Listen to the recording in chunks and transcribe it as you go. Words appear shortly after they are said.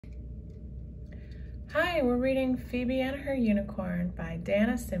Hi, we're reading Phoebe and Her Unicorn by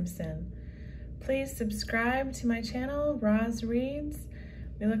Dana Simpson. Please subscribe to my channel, Roz Reads.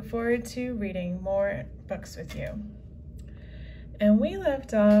 We look forward to reading more books with you. And we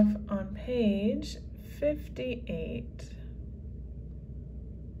left off on page 58.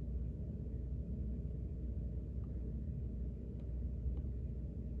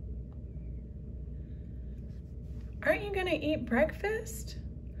 Aren't you gonna eat breakfast?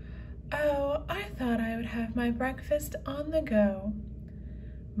 Oh, I thought I would have my breakfast on the go.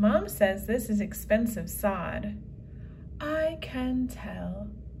 Mom says this is expensive sod. I can tell.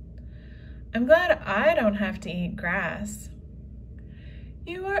 I'm glad I don't have to eat grass.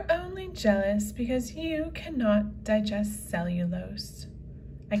 You are only jealous because you cannot digest cellulose.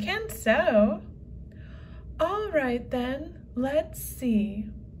 I can sew. All right then, let's see.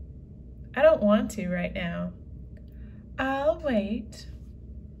 I don't want to right now. I'll wait.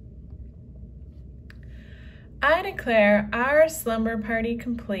 I declare our slumber party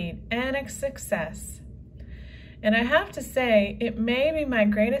complete and a success. And I have to say, it may be my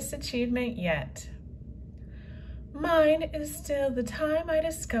greatest achievement yet. Mine is still the time I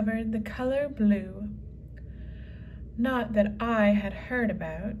discovered the color blue. Not that I had heard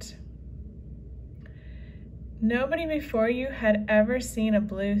about. Nobody before you had ever seen a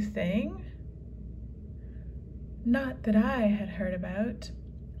blue thing? Not that I had heard about.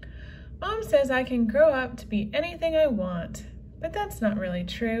 Mom says I can grow up to be anything I want, but that's not really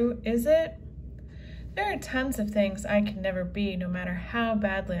true, is it? There are tons of things I can never be no matter how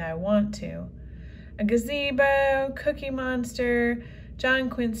badly I want to. A gazebo, Cookie Monster, John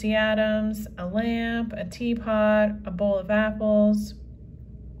Quincy Adams, a lamp, a teapot, a bowl of apples.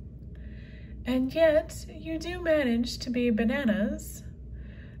 And yet you do manage to be bananas.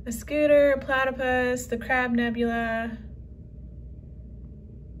 A scooter, a platypus, the crab nebula.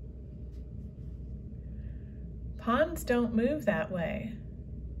 Ponds don't move that way.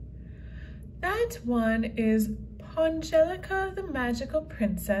 That one is Pongelica, the magical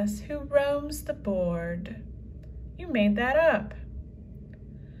princess who roams the board. You made that up.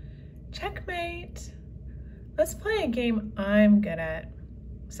 Checkmate. Let's play a game I'm good at.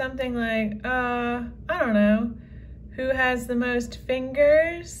 Something like, I don't know. Who has the most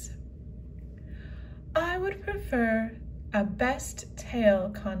fingers? I would prefer a best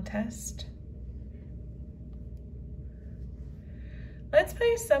tail contest. Let's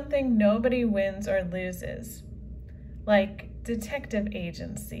play something nobody wins or loses, like detective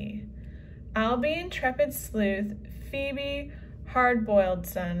agency. I'll be intrepid sleuth, Phoebe, hard-boiled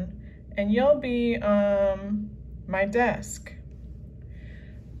son, and you'll be, my desk.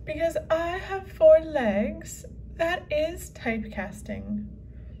 Because I have 4 legs, that is typecasting.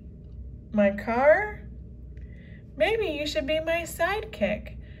 My car? Maybe you should be my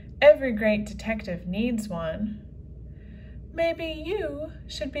sidekick. Every great detective needs one. Maybe you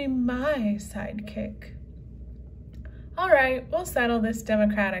should be my sidekick. All right, we'll settle this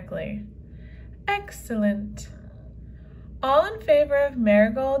democratically. Excellent. All in favor of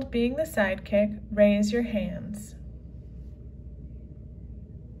Marigold being the sidekick, raise your hands.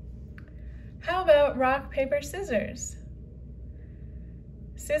 How about rock, paper, scissors?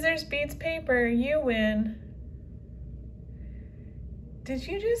 Scissors beats paper, you win. Did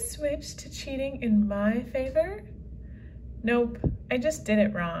you just switch to cheating in my favor? Nope, I just did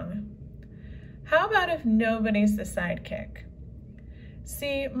it wrong. How about if nobody's the sidekick?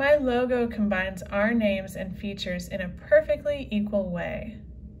 See, my logo combines our names and features in a perfectly equal way.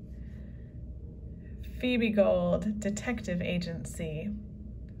 Phoebe Gold, Detective Agency.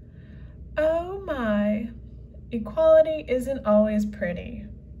 Oh my, equality isn't always pretty.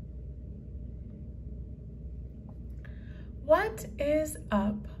 What is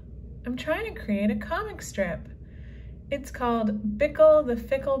up? I'm trying to create a comic strip. It's called Bickle the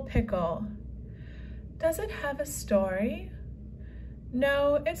Fickle Pickle. Does it have a story?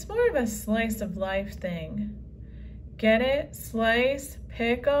 No, it's more of a slice of life thing. Get it? Slice,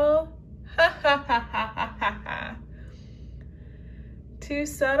 pickle? Ha ha ha ha ha ha ha. Too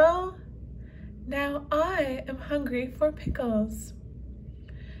subtle? Now I am hungry for pickles.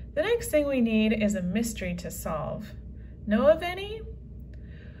 The next thing we need is a mystery to solve. Know of any?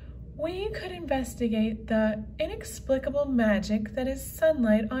 We could investigate the inexplicable magic that is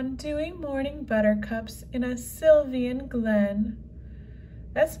sunlight on dewy morning buttercups in a Sylvian glen.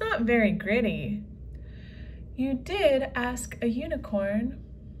 That's not very gritty. You did ask a unicorn.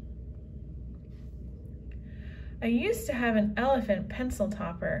 I used to have an elephant pencil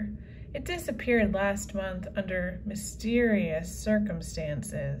topper. It disappeared last month under mysterious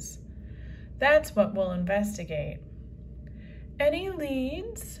circumstances. That's what we'll investigate. Any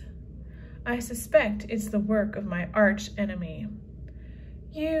leads? I suspect it's the work of my arch enemy.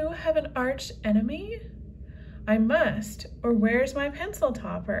 You have an arch enemy? I must, or where's my pencil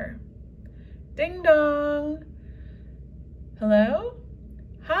topper? Ding dong. Hello?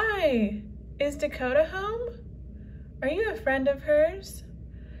 Hi, is Dakota home? Are you a friend of hers?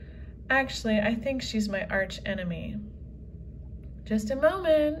 Actually, I think she's my arch enemy. Just a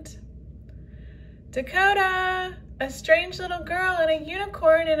moment. Dakota, a strange little girl and a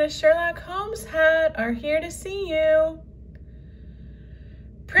unicorn in a Sherlock Holmes hat are here to see you.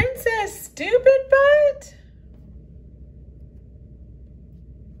 Princess Stupid Butt?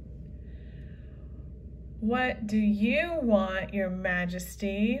 What do you want, Your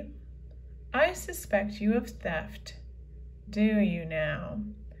Majesty? I suspect you of theft. Do you now?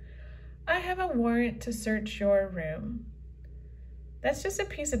 I have a warrant to search your room. That's just a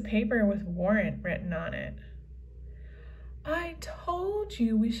piece of paper with warrant written on it. I told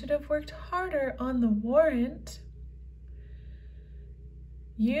you we should have worked harder on the warrant.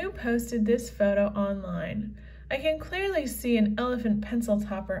 You posted this photo online. I can clearly see an elephant pencil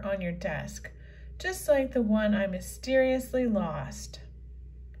topper on your desk, just like the one I mysteriously lost.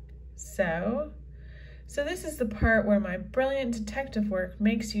 So this is the part where my brilliant detective work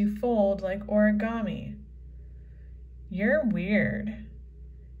makes you fold like origami. You're weird.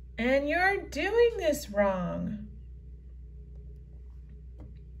 And you're doing this wrong.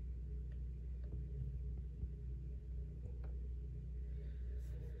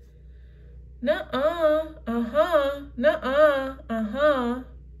 Nuh-uh, nuh-uh.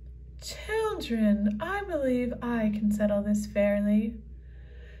 Children, I believe I can settle this fairly.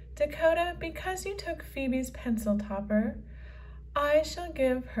 Dakota, because you took Phoebe's pencil topper, I shall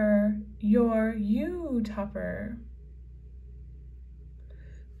give her your U-topper.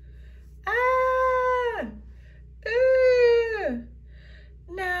 Ah! Ooh!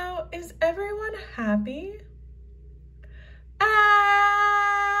 Now, is everyone happy?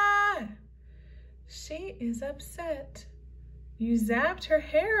 Ah! She is upset. You zapped her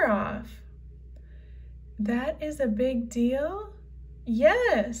hair off. That is a big deal?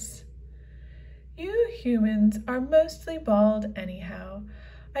 Yes. You humans are mostly bald anyhow.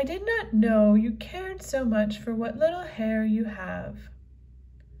 I did not know you cared so much for what little hair you have.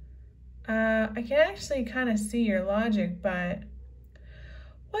 I can actually kind of see your logic, but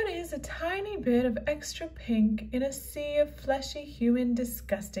what is a tiny bit of extra pink in a sea of fleshy human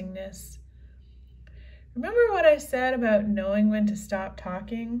disgustingness? Remember what I said about knowing when to stop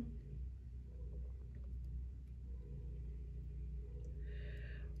talking?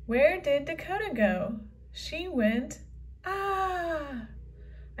 Where did Dakota go? She went, ah.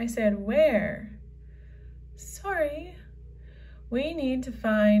 I said, where? Sorry. We need to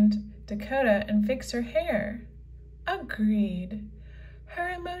find Dakota and fix her hair. Agreed. Her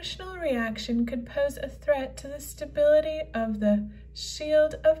emotional reaction could pose a threat to the stability of the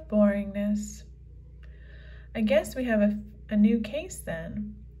shield of boringness. I guess we have a new case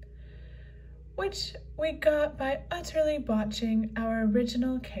then, which we got by utterly botching our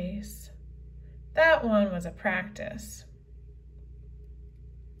original case. That one was a practice.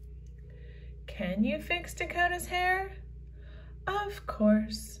 Can you fix Dakota's hair? Of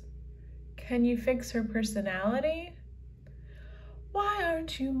course. Can you fix her personality? Why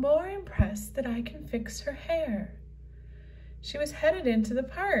aren't you more impressed that I can fix her hair? She was headed into the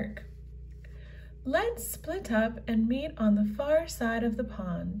park. Let's split up and meet on the far side of the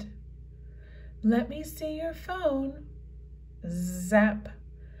pond. Let me see your phone. Zap.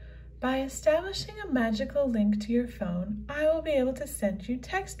 By establishing a magical link to your phone, I will be able to send you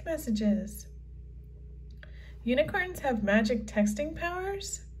text messages. Unicorns have magic texting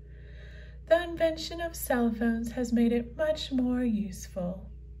powers? The invention of cell phones has made it much more useful.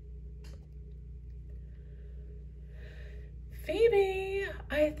 Phoebe,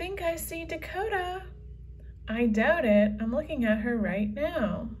 I think I see Dakota. I doubt it. I'm looking at her right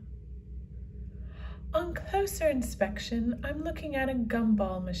now. On closer inspection, I'm looking at a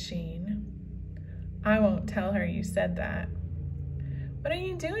gumball machine. I won't tell her you said that. What are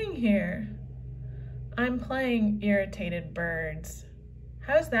you doing here? I'm playing irritated birds.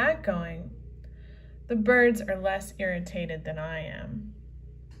 How's that going? The birds are less irritated than I am.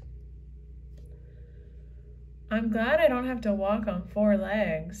 I'm glad I don't have to walk on 4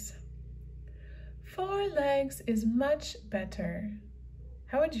 legs. 4 legs is much better.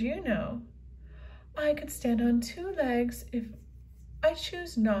 How would you know? I could stand on 2 legs if I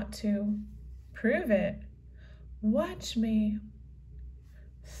choose not to. Prove it. Watch me.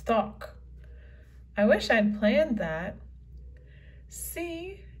 Stalk. I wish I'd planned that.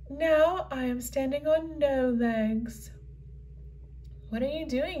 See, now I am standing on no legs. What are you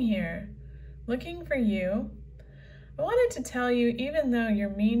doing here? looking for you. I wanted to tell you, even though you're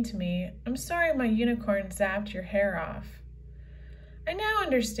mean to me, I'm sorry my unicorn zapped your hair off. I now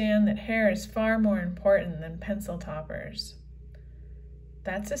understand that hair is far more important than pencil toppers.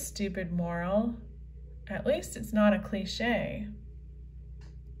 That's a stupid moral. At least it's not a cliche.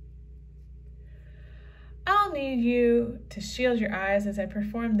 I'll need you to shield your eyes as I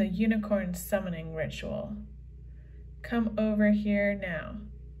perform the unicorn summoning ritual. Come over here now.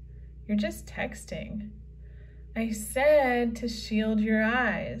 You're just texting. I said to shield your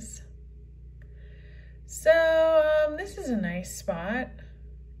eyes. So, this is a nice spot.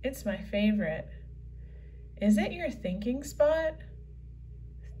 It's my favorite. Is it your thinking spot?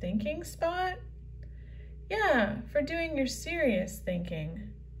 Thinking spot? Yeah, for doing your serious thinking.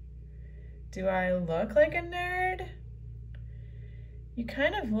 Do I look like a nerd? You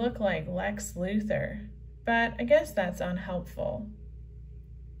kind of look like Lex Luthor, but I guess that's unhelpful.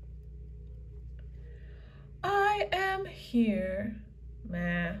 I am here.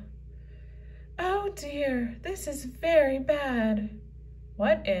 Meh. Oh dear, this is very bad.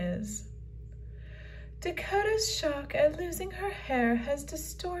 What is? Dakota's shock at losing her hair has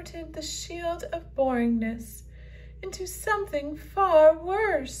distorted the shield of boringness into something far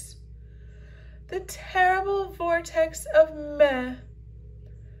worse. The terrible vortex of meh.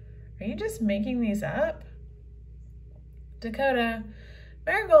 Are you just making these up? Dakota,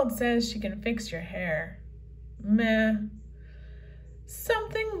 Marigold says she can fix your hair. Meh.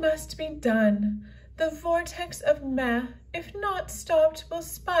 Something must be done. The vortex of meh, if not stopped, will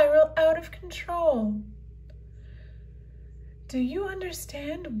spiral out of control. Do you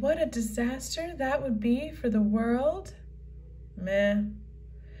understand what a disaster that would be for the world? Meh.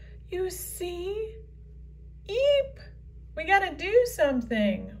 You see? Eep! We gotta do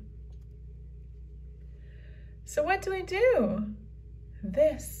something. So what do we do?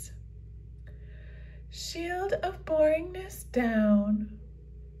 This. Shield of boringness down.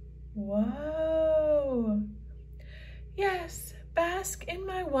 Whoa. Yes, bask in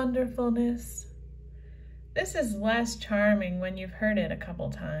my wonderfulness. This is less charming when you've heard it a couple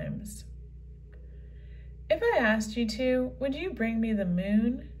times. If I asked you to, would you bring me the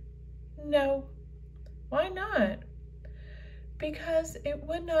moon? No. Why not? Because it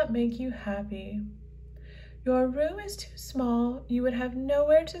would not make you happy. Your room is too small, you would have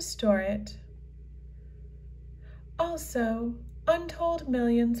nowhere to store it. Also, untold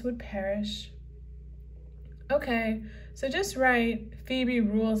millions would perish. Okay, so just write Phoebe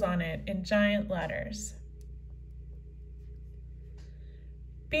rules on it in giant letters.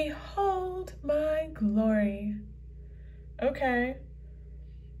 Behold my glory. Okay.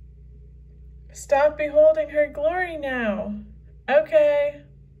 Stop beholding her glory now. Okay.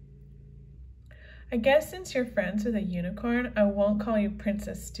 I guess since you're friends with a unicorn, I won't call you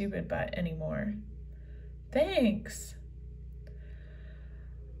Princess Stupid Butt anymore. Thanks.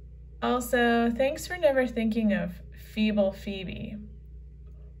 Also, thanks for never thinking of Feeble Phoebe.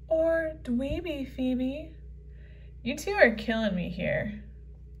 Or Dweeby Phoebe. You two are killing me here.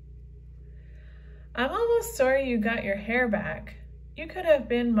 I'm almost sorry you got your hair back. You could have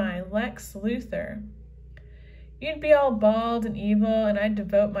been my Lex Luthor. You'd be all bald and evil, and I'd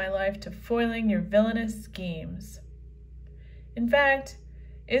devote my life to foiling your villainous schemes. In fact,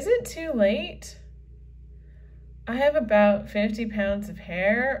 is it too late? I have about 50 pounds of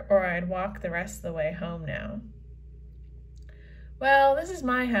hair, or I'd walk the rest of the way home now. Well, this is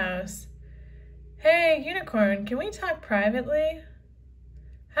my house. Hey, Unicorn, can we talk privately?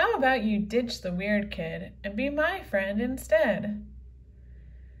 How about you ditch the weird kid and be my friend instead?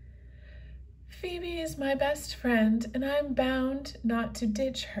 Phoebe is my best friend, and I'm bound not to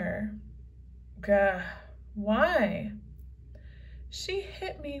ditch her. Gah, why? She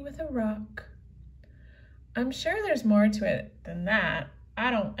hit me with a rock. I'm sure there's more to it than that. I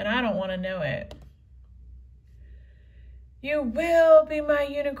don't want to know it. You will be my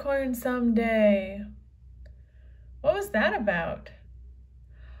unicorn someday. What was that about?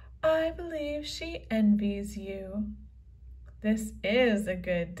 I believe she envies you. This is a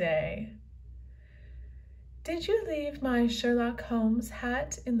good day. Did you leave my Sherlock Holmes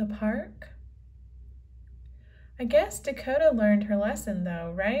hat in the park? I guess Dakota learned her lesson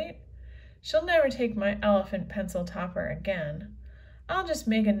though, right? She'll never take my elephant pencil topper again. I'll just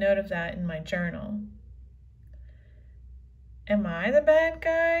make a note of that in my journal. Am I the bad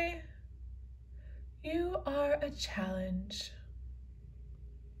guy? You are a challenge.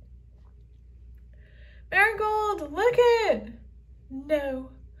 Marigold, look it! No.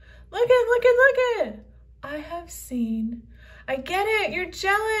 Look it! I have seen. I get it, you're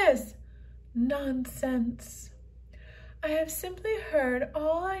jealous. Nonsense. I have simply heard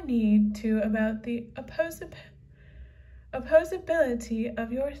all I need to about the opposability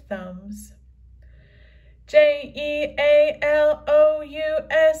of your thumbs. Jealousy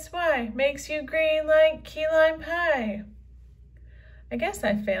makes you green like key lime pie. I guess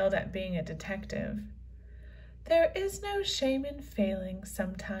I failed at being a detective. There is no shame in failing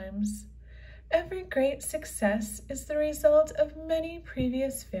sometimes. Every great success is the result of many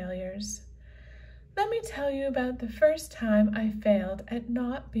previous failures. Let me tell you about the first time I failed at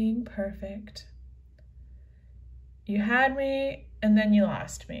not being perfect. You had me, and then you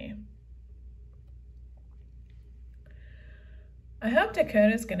lost me. I hope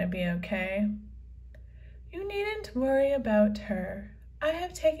Dakota's gonna be okay. You needn't worry about her. I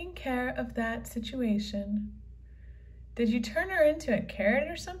have taken care of that situation. Did you turn her into a carrot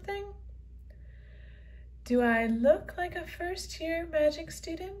or something? Do I look like a first-year magic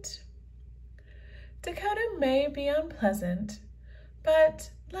student? Dakota may be unpleasant,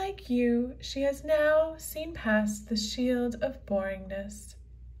 but like you, she has now seen past the shield of boringness.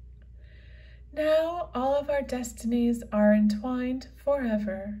 Now all of our destinies are entwined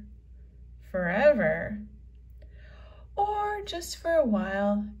forever. Forever? Or just for a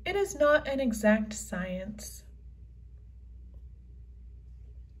while. It is not an exact science.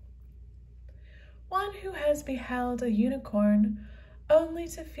 One who has beheld a unicorn only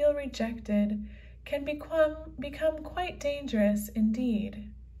to feel rejected can become quite dangerous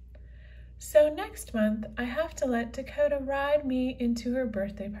indeed. So next month I have to let Dakota ride me into her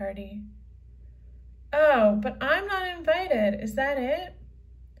birthday party. Oh, but I'm not invited. Is that it?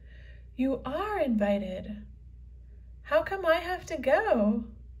 You are invited. How come I have to go?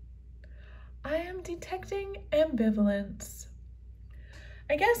 I am detecting ambivalence.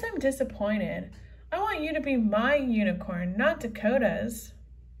 I guess I'm disappointed. I want you to be my unicorn, not Dakota's.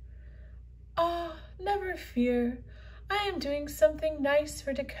 Ah, never fear. I am doing something nice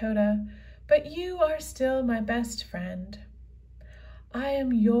for Dakota, but you are still my best friend. I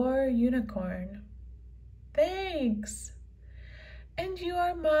am your unicorn. Thanks. And you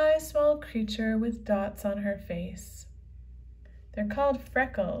are my small creature with dots on her face. They're called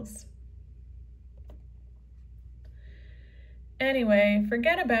freckles. Anyway,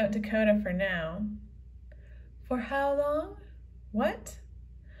 forget about Dakota for now. For how long? What?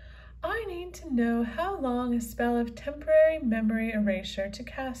 I need to know how long a spell of temporary memory erasure to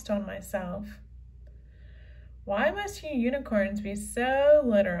cast on myself. Why must you unicorns be so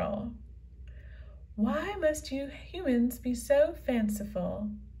literal? Why must you humans be so fanciful?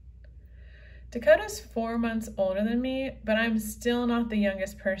 Dakota's 4 months older than me, but I'm still not the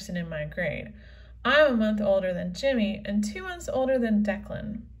youngest person in my grade. I'm a month older than Jimmy and 2 months older than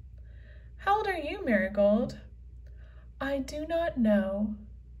Declan. How old are you, Marigold? I do not know.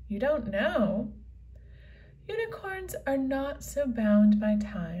 You don't know? Unicorns are not so bound by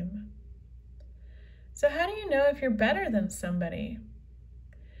time. So how do you know if you're better than somebody?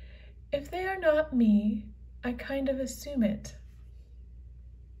 If they are not me, I kind of assume it.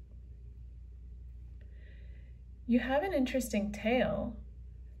 You have an interesting tail.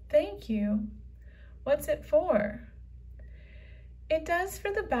 Thank you. What's it for? It does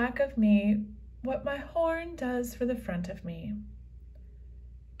for the back of me what my horn does for the front of me.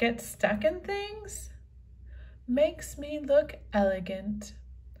 Get stuck in things? Makes me look elegant.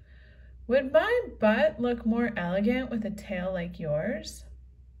 Would my butt look more elegant with a tail like yours?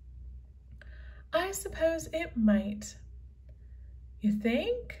 I suppose it might. You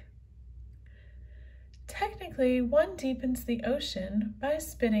think? Technically, one deepens the ocean by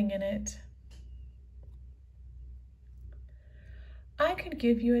spitting in it. I could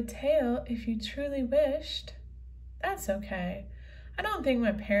give you a tail if you truly wished. That's okay. I don't think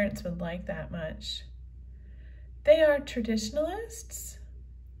my parents would like that much. They are traditionalists?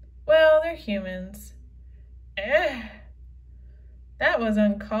 Well, they're humans. That was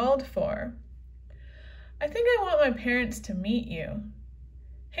uncalled for. I think I want my parents to meet you.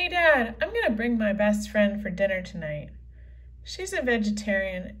 Hey, Dad, I'm gonna bring my best friend for dinner tonight. She's a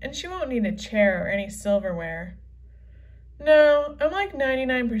vegetarian, and she won't need a chair or any silverware. No, I'm like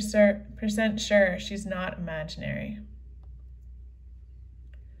 99% sure she's not imaginary.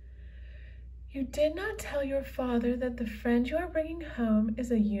 You did not tell your father that the friend you are bringing home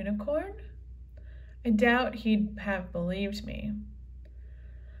is a unicorn? I doubt he'd have believed me.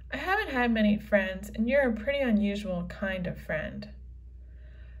 I haven't had many friends, and you're a pretty unusual kind of friend.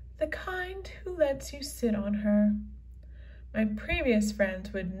 The kind who lets you sit on her. My previous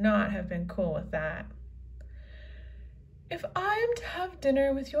friends would not have been cool with that. If I am to have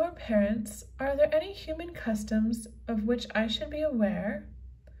dinner with your parents, are there any human customs of which I should be aware?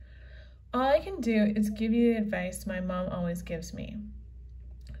 All I can do is give you the advice my mom always gives me.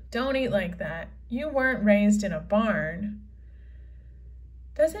 Don't eat like that. You weren't raised in a barn.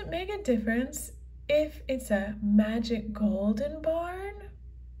 Does it make a difference if it's a magic golden barn?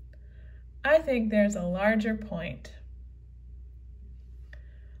 I think there's a larger point.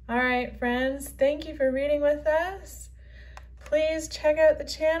 All right, friends, thank you for reading with us. Please check out the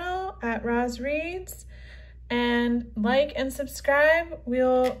channel at Roz Reads and like and subscribe.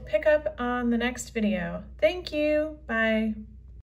 We'll pick up on the next video. Thank you. Bye.